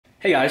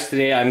Hey guys,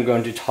 today I'm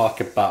going to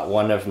talk about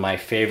one of my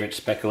favorite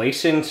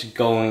speculations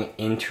going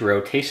into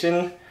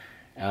rotation.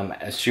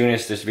 As soon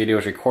as this video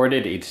is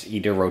recorded, it's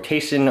either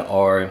rotation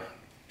or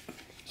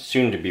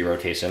soon to be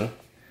rotation.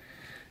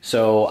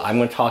 So I'm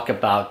going to talk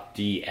about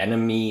the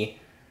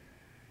enemy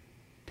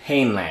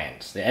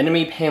Painlands. The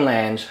enemy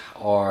Painlands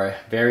are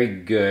very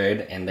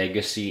good in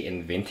Legacy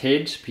and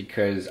Vintage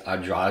because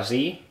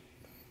Eldrazi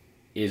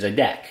is a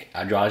deck.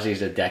 Eldrazi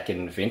is a deck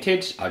in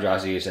Vintage,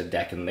 Eldrazi is a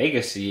deck in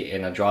Legacy,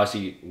 and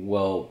Eldrazi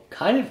will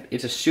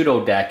it's a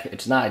pseudo deck.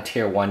 It's not a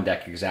tier 1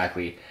 deck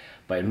exactly,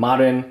 but in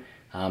Modern,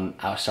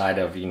 outside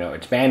of,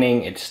 its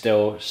banning, it's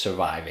still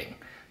surviving.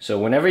 So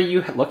whenever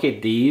you look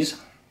at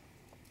these,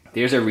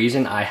 there's a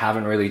reason I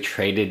haven't really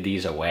traded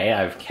these away.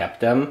 I've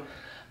kept them.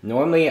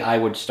 Normally I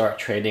would start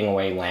trading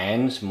away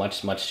lands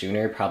much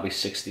sooner, probably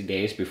 60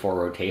 days before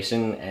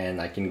rotation,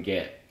 and I can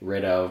get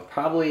rid of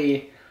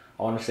probably,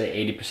 I want to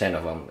say 80%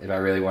 of them if I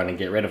really want to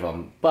get rid of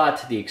them.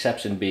 But the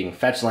exception being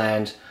fetch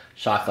lands,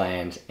 shock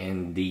lands,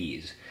 and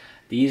these.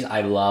 These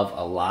I love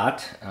a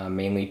lot,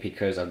 mainly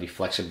because of the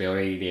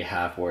flexibility they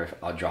have with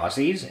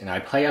Eldrazi's. And I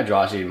play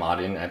Eldrazi in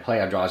Modern, I play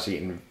Eldrazi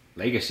in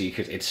Legacy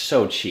because it's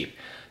so cheap.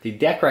 The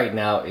deck right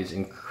now is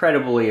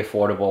incredibly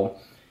affordable,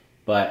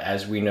 but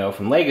as we know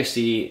from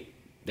Legacy,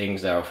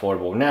 things that are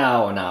affordable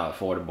now are not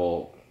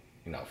affordable,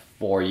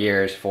 4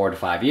 to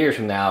 5 years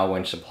from now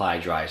when supply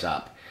dries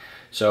up.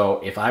 So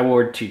if I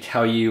were to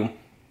tell you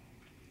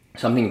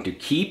something to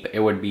keep,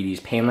 it would be these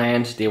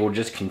Painlands. They will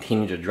just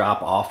continue to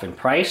drop off in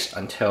price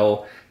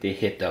until they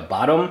hit the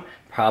bottom.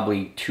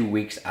 Probably 2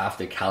 weeks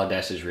after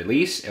Kaladesh'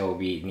 release, it will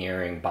be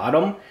nearing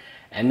bottom.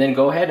 And then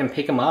go ahead and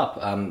pick them up.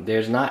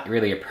 There's not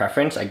really a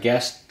preference. I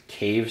guess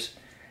Caves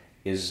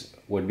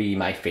would be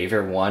my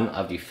favorite one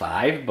of the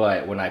 5,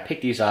 but when I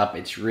pick these up,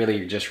 it's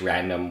really just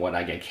random what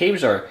I get.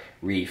 Caves or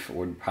Reef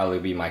would probably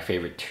be my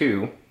favorite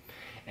 2.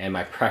 And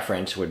my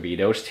preference would be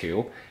those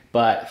 2.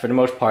 But for the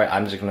most part,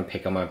 I'm just going to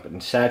pick them up in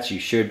sets. You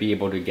should be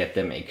able to get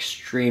them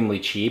extremely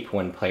cheap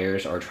when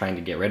players are trying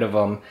to get rid of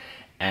them,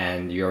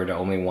 and you're the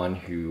only one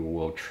who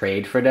will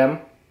trade for them.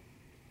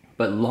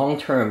 But long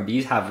term,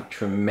 these have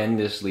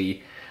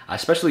tremendously,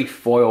 especially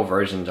foil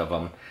versions of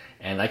them.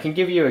 And I can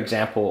give you an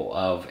example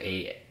of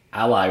a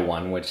ally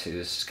one, which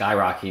is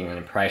skyrocketing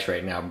in price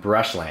right now,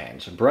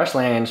 Brushlands.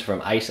 Brushlands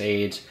from Ice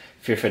Age,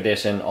 5th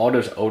edition, all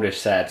those older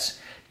sets.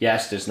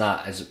 Yes, there's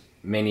not as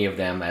many of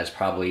them as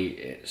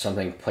probably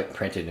something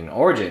printed in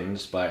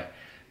Origins, but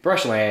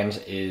Brushlands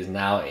is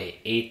now a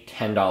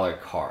 $8–10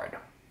 card.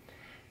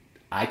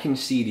 I can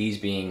see these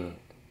being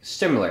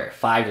similar,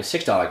 $5 to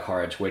 $6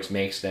 cards, which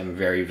makes them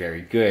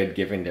very good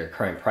given their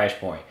current price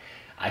point.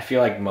 I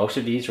feel like most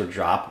of these will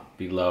drop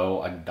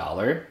below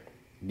 $1.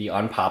 The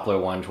unpopular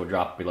ones will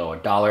drop below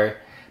 $1.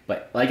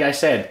 But like I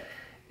said,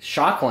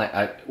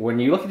 when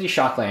you look at these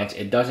Shocklands,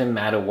 it doesn't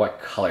matter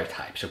what color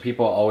type. So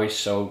people are always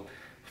so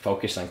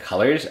focused on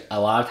colors.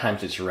 A lot of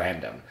times it's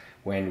random.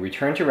 When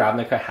Return to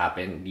Ravnica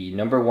happened, the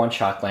 #1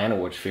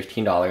 Shockland, which was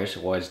 $15,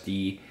 was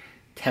the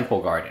Temple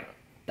Garden.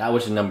 That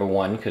was the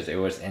 #1 because it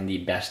was in the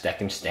best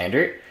deck in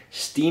Standard.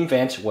 Steam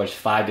Vents was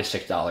 $5 to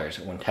 $6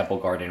 when Temple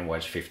Garden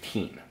was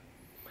 $15.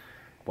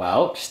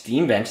 Well,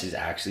 Steam Vents is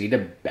actually the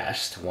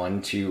best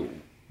one to,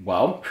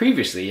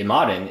 previously in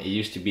Modern, it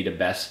used to be the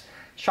best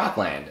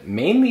Shockland,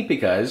 mainly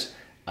because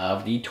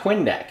of the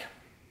Twin deck.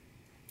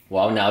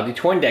 Well, now the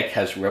Twin deck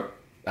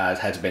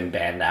has been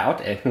banned out,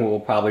 and we'll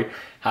probably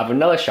have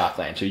another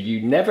Shockland. So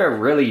you never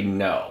really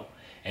know.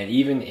 And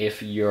even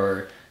if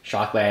your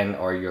Shockland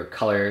or your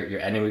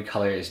enemy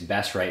color is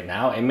best right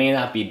now, it may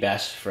not be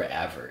best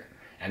forever.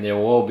 And there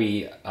will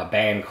be a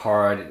banned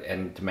card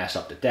and to mess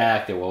up the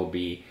deck. There will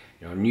be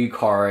new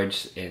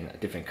cards in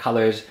different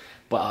colors.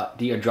 But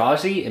the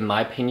Eldrazi, in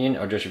my opinion,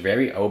 are just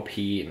very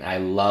OP, and I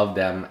love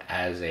them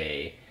as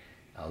a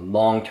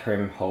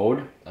long-term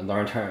hold, a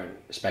long-term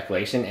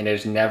speculation, and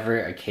there's never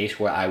a case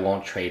where I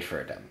won't trade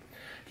for them.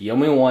 The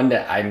only one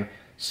that I'm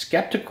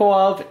skeptical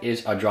of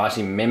is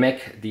Eldrazi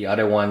Mimic. The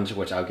other ones,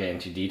 which I'll get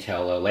into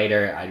detail a little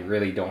later, I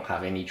really don't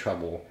have any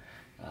trouble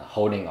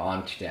holding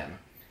on to them.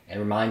 It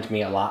reminds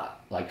me a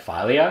lot like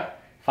Thalia.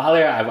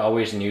 Thalia I've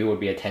always knew would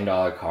be a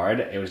 $10 card.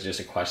 It was just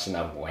a question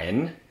of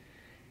when,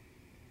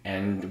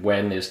 and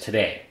when is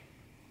today.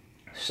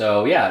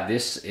 So yeah,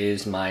 this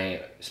is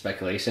my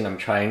speculation. I'm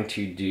trying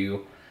to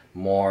do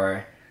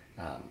more,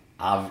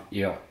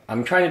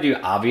 I'm trying to do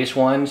obvious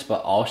ones,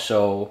 but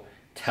also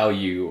tell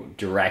you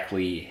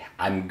directly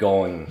I'm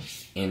going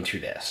into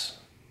this.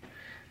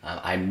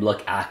 I'm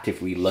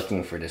actively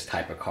looking for this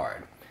type of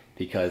card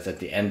because at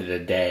the end of the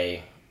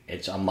day,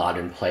 it's a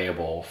Modern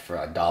playable for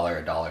 $1,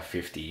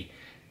 $1.50,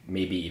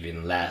 maybe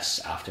even less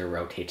after it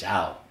rotates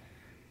out.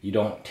 You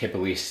don't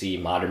typically see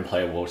Modern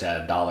playables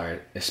at $1,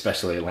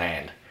 especially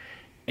land.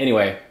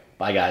 Anyway,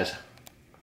 bye guys.